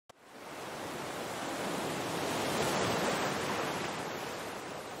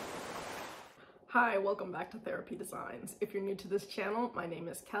Hi, welcome back to Therapy Designs. If you're new to this channel, my name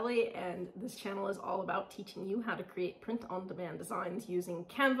is Kelly, and this channel is all about teaching you how to create print-on-demand designs using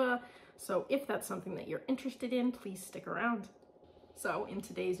Canva. So if that's something that you're interested in, please stick around. So in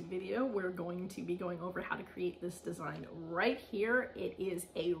today's video, we're going to be going over how to create this design right here. It is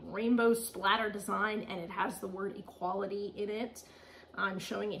a rainbow splatter design, and it has the word equality in it. I'm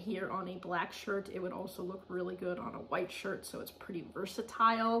showing it here on a black shirt. It would also look really good on a white shirt, so it's pretty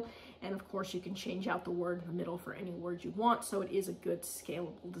versatile. And of course, you can change out the word in the middle for any word you want, so it is a good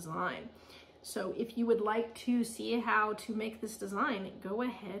scalable design. So if you would like to see how to make this design, go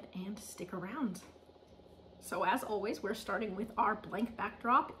ahead and stick around. So as always, we're starting with our blank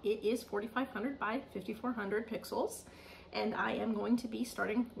backdrop. It is 4500 by 5400 pixels. And I am going to be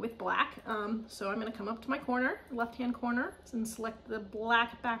starting with black. So I'm going to come up to my corner, left-hand corner, and select the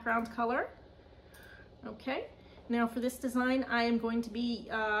black background color. Okay, now for this design, I am going to be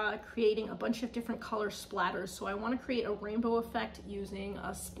creating a bunch of different color splatters. So I want to create a rainbow effect using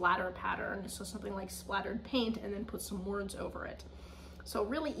a splatter pattern. So something like splattered paint, and then put some words over it. So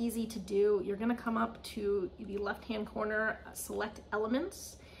really easy to do. You're going to come up to the left-hand corner, select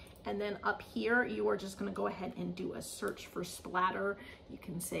elements. And then up here, you are just gonna go ahead and do a search for splatter. You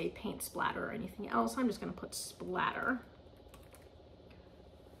can say paint splatter or anything else. I'm just gonna put splatter.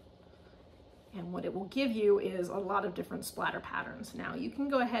 And what it will give you is a lot of different splatter patterns. Now you can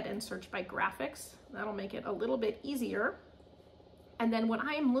go ahead and search by graphics. That'll make it a little bit easier. And then what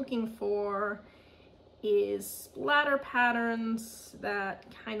I'm looking for is splatter patterns that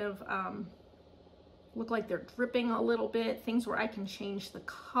kind of, look like they're dripping a little bit, things where I can change the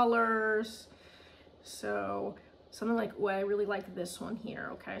colors. So something like, oh, I really like this one here.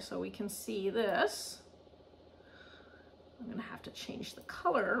 Okay, so we can see this. I'm gonna have to change the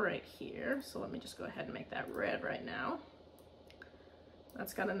color right here. So let me just go ahead and make that red right now.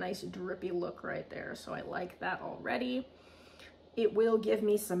 That's got a nice drippy look right there. So I like that already. It will give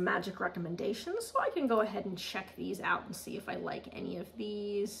me some magic recommendations, so I can go ahead and check these out and see if I like any of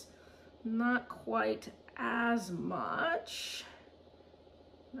these. Not quite as much.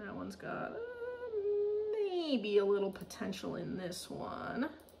 That one's got maybe a little potential in this one.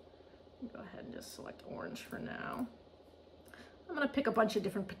 Go ahead and just select orange for now. I'm gonna pick a bunch of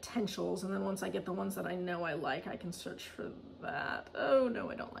different potentials, and then once I get the ones that I know I like, I can search for that. Oh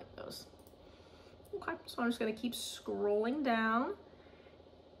no, I don't like those. Okay, so I'm just gonna keep scrolling down.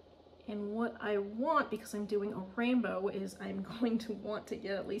 And what I want, because I'm doing a rainbow, is I'm going to want to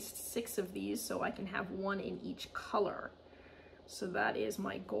get at least 6 of these so I can have one in each color. So that is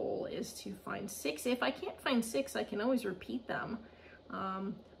my goal, is to find 6. If I can't find 6, I can always repeat them.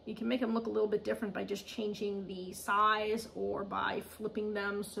 You can make them look a little bit different by just changing the size or by flipping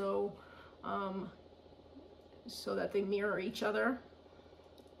them so that they mirror each other.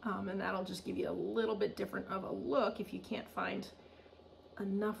 And that'll just give you a little bit different of a look if you can't find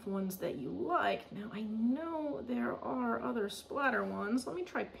enough ones that you like. Now I know there are other splatter ones. Let me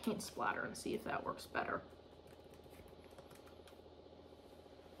try paint splatter and see if that works better.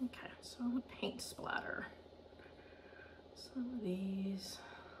 Okay, so paint splatter. Some of these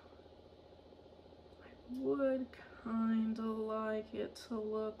I would kind of like it to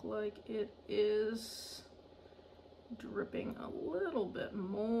look like it is dripping a little bit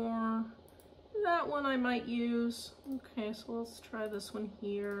more. That one I might use. Okay, so let's try this one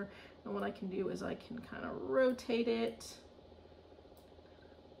here. And what I can do is I can kind of rotate it.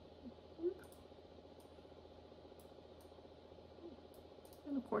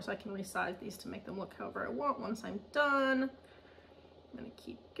 And of course I can resize these to make them look however I want once I'm done. I'm gonna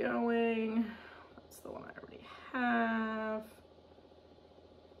keep going. That's the one I already have.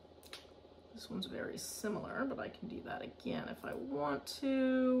 This one's very similar, but I can do that again if I want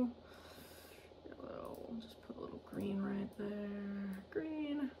to. I'll just put a little green right there,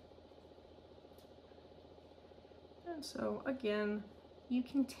 green. And so again, you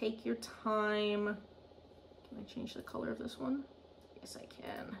can take your time. Can I change the color of this one? Yes, I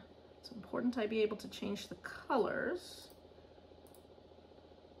can. It's important I be able to change the colors.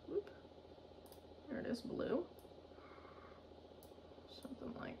 Whoop. There it is, blue.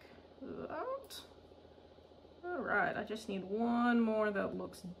 Something like that. All right, I just need one more that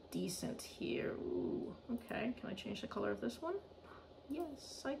looks decent here. Ooh, okay, can I change the color of this one?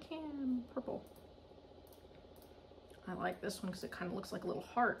 Yes, I can. Purple. I like this one because it kind of looks like a little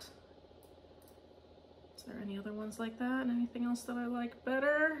heart. Is there any other ones like that? Anything else that I like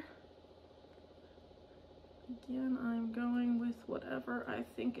better? Again, I'm going with whatever I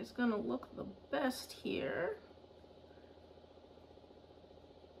think is gonna look the best here.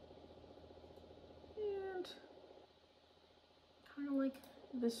 And kind of like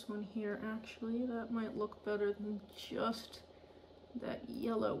this one here, actually. That might look better than just that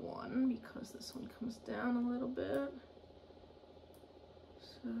yellow one because this one comes down a little bit.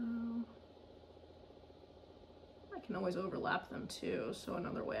 So I can always overlap them too. So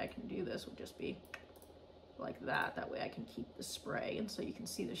another way I can do this would just be like that. That way I can keep the spray. And so you can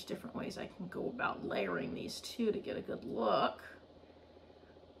see there's different ways I can go about layering these two to get a good look.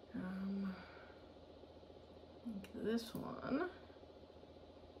 Like this one,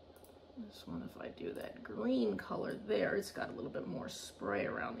 if I do that green color there, it's got a little bit more spray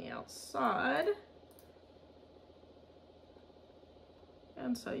around the outside.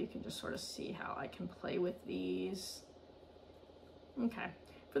 And so you can just sort of see how I can play with these. Okay,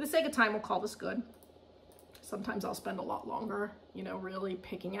 for the sake of time, we'll call this good. Sometimes I'll spend a lot longer, you know, really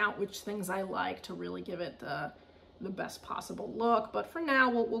picking out which things I like to really give it the best possible look. But for now,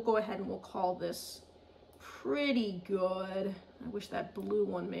 we'll go ahead and we'll call this pretty good. I wish that blue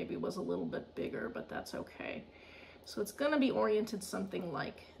one maybe was a little bit bigger, but that's okay. So it's gonna be oriented something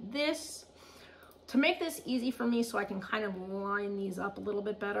like this. To make this easy for me so I can kind of line these up a little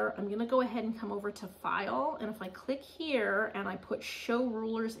bit better, I'm gonna go ahead and come over to File, and if I click here and I put Show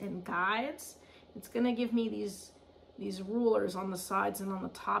Rulers and Guides, it's gonna give me these rulers on the sides and on the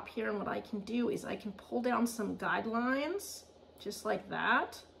top here, and what I can do is I can pull down some guidelines, just like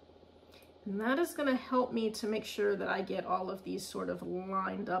that. And that is gonna help me to make sure that I get all of these sort of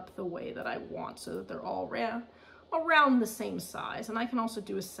lined up the way that I want so that they're all around the same size. And I can also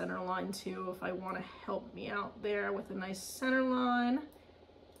do a center line too if I wanna help me out there with a nice center line.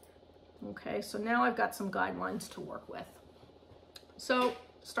 Okay, so now I've got some guidelines to work with. So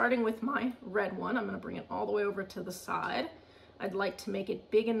starting with my red one, I'm gonna bring it all the way over to the side. I'd like to make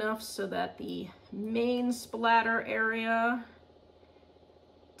it big enough so that the main splatter area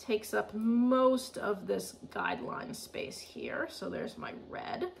takes up most of this guideline space here. So there's my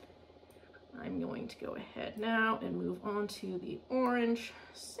red. I'm going to go ahead now and move on to the orange.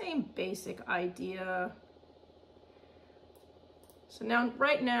 Same basic idea. So now,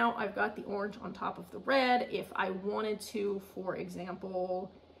 right now, I've got the orange on top of the red. If I wanted to, for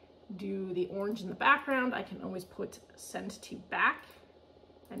example, do the orange in the background, I can always put send to back.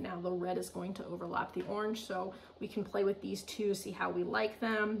 And now the red is going to overlap the orange. So we can play with these two, see how we like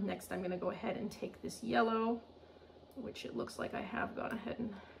them. Next, I'm gonna go ahead and take this yellow, which it looks like I have gone ahead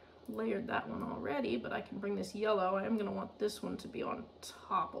and layered that one already, but I can bring this yellow. I'm gonna want this one to be on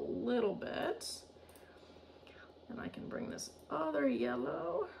top a little bit. And I can bring this other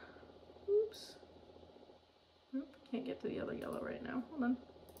yellow. Oops. Nope, can't get to the other yellow right now. Hold on.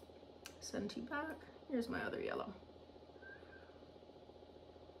 Send to back. Here's my other yellow.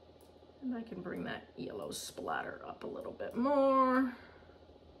 And I can bring that yellow splatter up a little bit more.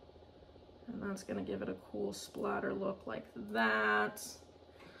 And that's gonna give it a cool splatter look like that.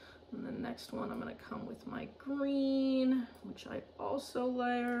 And the next one, I'm gonna come with my green, which I also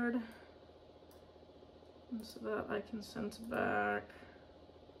layered. And so that I can send back.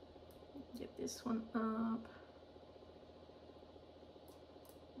 Get this one up.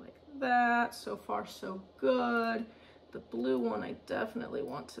 Like that. So far, so good. The blue one I definitely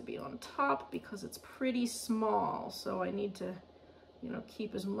want to be on top because it's pretty small. So I need to, you know,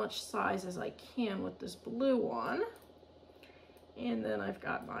 keep as much size as I can with this blue one. And then I've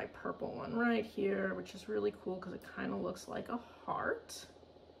got my purple one right here, which is really cool because it kind of looks like a heart.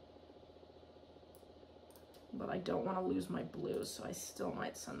 But I don't want to lose my blue, so I still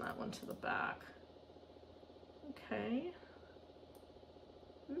might send that one to the back. Okay.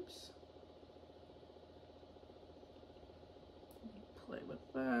 Oops. Play with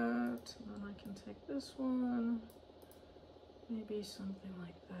that, and then I can take this one, maybe something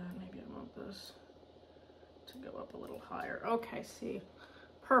like that. Maybe I want this to go up a little higher. Okay, see,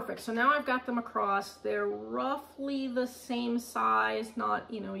 perfect. So now I've got them across. They're roughly the same size, not,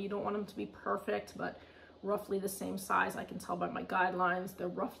 you know, you don't want them to be perfect, but roughly the same size. I can tell by my guidelines, they're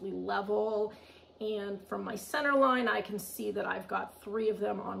roughly level. And from my center line, I can see that I've got 3 of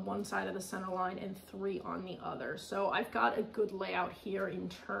them on one side of the center line and 3 on the other. So I've got a good layout here in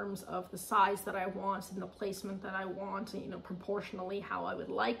terms of the size that I want and the placement that I want, you know, proportionally how I would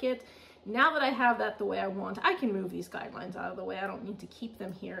like it. Now that I have that the way I want, I can move these guidelines out of the way. I don't need to keep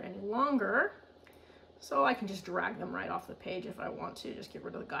them here any longer. So I can just drag them right off the page if I want to, just get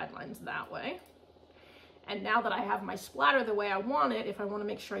rid of the guidelines that way. And now that I have my splatter the way I want it, if I want to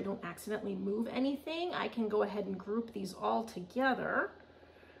make sure I don't accidentally move anything, I can go ahead and group these all together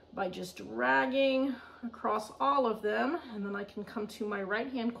by just dragging across all of them. And then I can come to my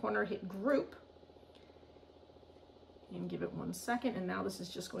right-hand corner, hit group, and give it 1 second. And now this is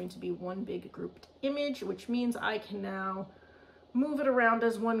just going to be one big grouped image, which means I can now move it around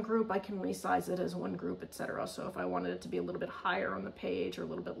as one group, I can resize it as one group, etc. So if I wanted it to be a little bit higher on the page or a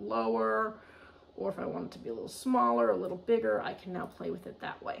little bit lower, or if I want it to be a little smaller, a little bigger, I can now play with it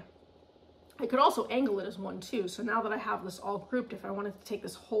that way. I could also angle it as one too. So now that I have this all grouped, if I wanted to take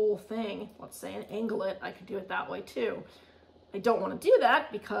this whole thing, let's say, and angle it, I could do it that way too. I don't want to do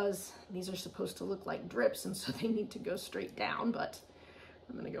that because these are supposed to look like drips, and so they need to go straight down, but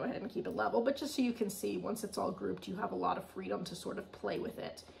I'm going to go ahead and keep it level. But just so you can see, once it's all grouped, you have a lot of freedom to sort of play with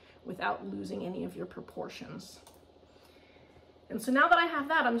it without losing any of your proportions. And so now that I have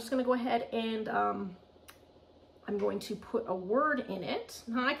that, I'm just going to go ahead and I'm going to put a word in it.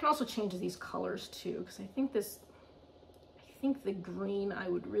 Now I can also change these colors too, because I think the green I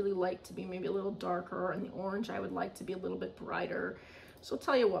would really like to be maybe a little darker, and the orange I would like to be a little bit brighter. So I'll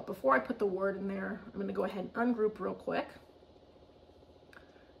tell you what, before I put the word in there, I'm going to go ahead and ungroup real quick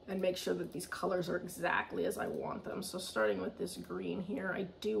and make sure that these colors are exactly as I want them. So starting with this green here, I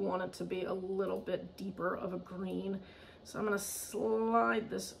do want it to be a little bit deeper of a green. So I'm going to slide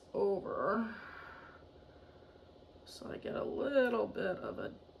this over so I get a little bit of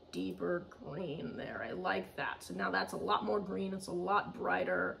a deeper green there. I like that. So now that's a lot more green. It's a lot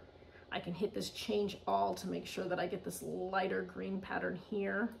brighter. I can hit this change all to make sure that I get this lighter green pattern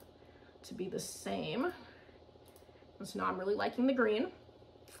here to be the same. And so now I'm really liking the green.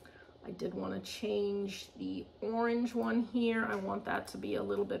 I did want to change the orange one here. I want that to be a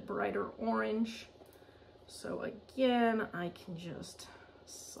little bit brighter orange. So again, I can just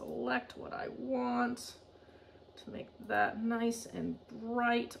select what I want to make that nice and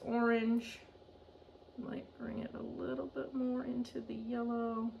bright orange. Might bring it a little bit more into the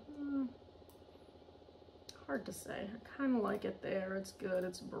yellow. Hard to say. I kind of like it there. It's good.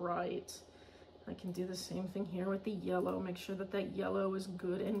 It's bright. I can do the same thing here with the yellow. Make sure that that yellow is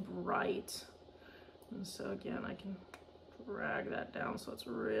good and bright. And so again, I can drag that down so it's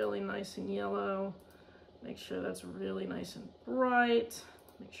really nice and yellow. Make sure that's really nice and bright.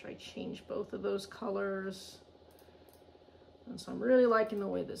 Make sure I change both of those colors. And so I'm really liking the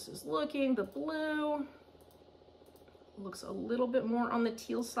way this is looking. The blue looks a little bit more on the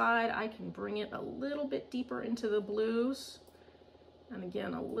teal side. I can bring it a little bit deeper into the blues. And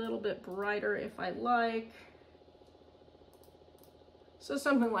again, a little bit brighter if I like. So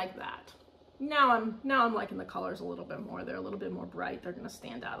something like that. Now I'm liking the colors a little bit more. They're a little bit more bright. They're going to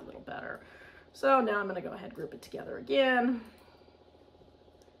stand out a little better. So now I'm going to go ahead and group it together again.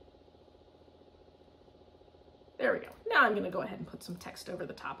 There we go. Now I'm going to go ahead and put some text over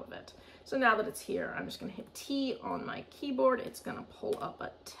the top of it. So now that it's here, I'm just going to hit T on my keyboard. It's going to pull up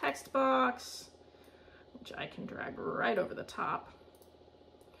a text box, which I can drag right over the top.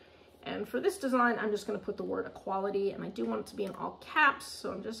 And for this design, I'm just going to put the word equality, and I do want it to be in all caps,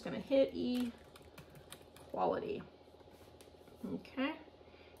 so I'm just going to hit E, equality. Okay,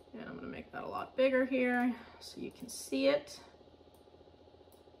 and I'm going to make that a lot bigger here so you can see it.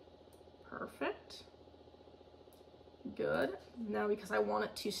 Perfect. Good. Now, because I want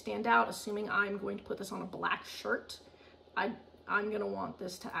it to stand out, assuming I'm going to put this on a black shirt, I'm going to want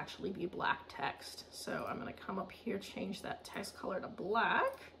this to actually be black text. So I'm going to come up here, change that text color to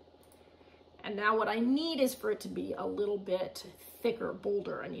black. And now what I need is for it to be a little bit thicker,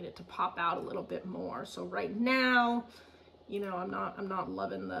 bolder. I need it to pop out a little bit more. So right now, you know, I'm not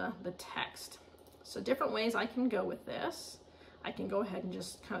loving the text. So different ways I can go with this. I can go ahead and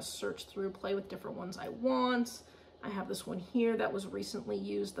just kind of search through, play with different ones I want. I have this one here that was recently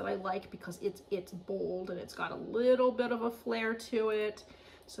used that I like because it's bold and it's got a little bit of a flair to it.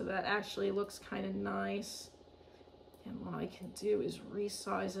 So that actually looks kind of nice. And what I can do is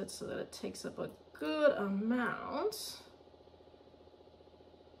resize it so that it takes up a good amount.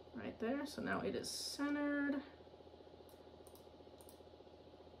 Right there. So now it is centered.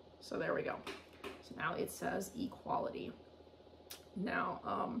 So there we go. So now it says equality.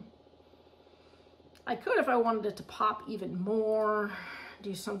 Now, I could, if I wanted it to pop even more,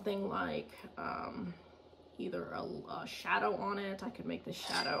 do something like either a shadow on it. I could make the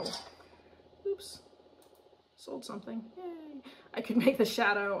shadow, oops, sold something, yay. I could make the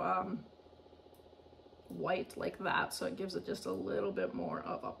shadow white like that, so it gives it just a little bit more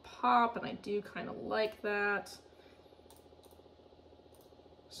of a pop, and I do kind of like that.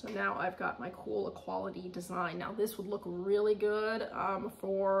 So now I've got my cool equality design. Now this would look really good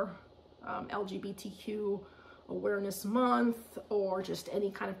for LGBTQ Awareness Month or just any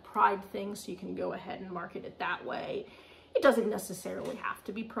kind of pride thing, so you can go ahead and market it that way. It doesn't necessarily have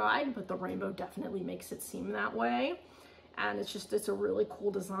to be pride, but the rainbow definitely makes it seem that way. And it's a really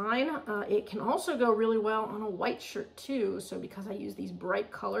cool design. It can also go really well on a white shirt too. So because I use these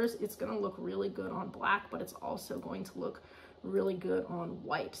bright colors, it's gonna look really good on black, but it's also going to look really good on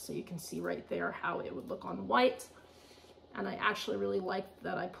white. So you can see right there how it would look on white. And I actually really like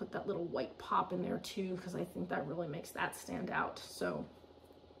that I put that little white pop in there too, because I think that really makes that stand out. So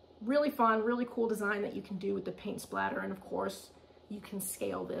really fun, really cool design that you can do with the paint splatter. And of course, you can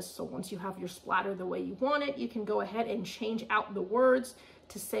scale this. So once you have your splatter the way you want it, you can go ahead and change out the words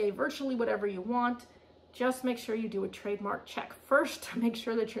to say virtually whatever you want. Just make sure you do a trademark check first to make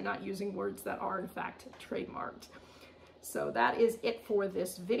sure that you're not using words that are in fact trademarked. So that is it for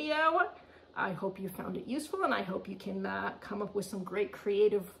this video. I hope you found it useful, and I hope you can come up with some great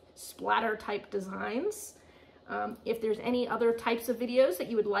creative splatter type designs. If there's any other types of videos that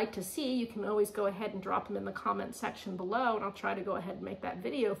you would like to see, you can always go ahead and drop them in the comment section below, and I'll try to go ahead and make that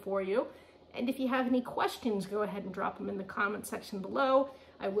video for you. And if you have any questions, go ahead and drop them in the comment section below.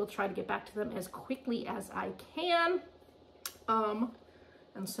 I will try to get back to them as quickly as I can.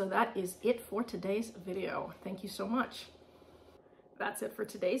 And so that is it for today's video. Thank you so much. That's it for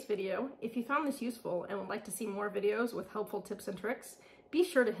today's video. If you found this useful and would like to see more videos with helpful tips and tricks, be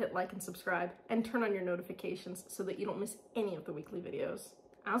sure to hit like and subscribe and turn on your notifications so that you don't miss any of the weekly videos.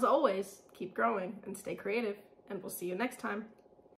 As always, keep growing and stay creative, and we'll see you next time.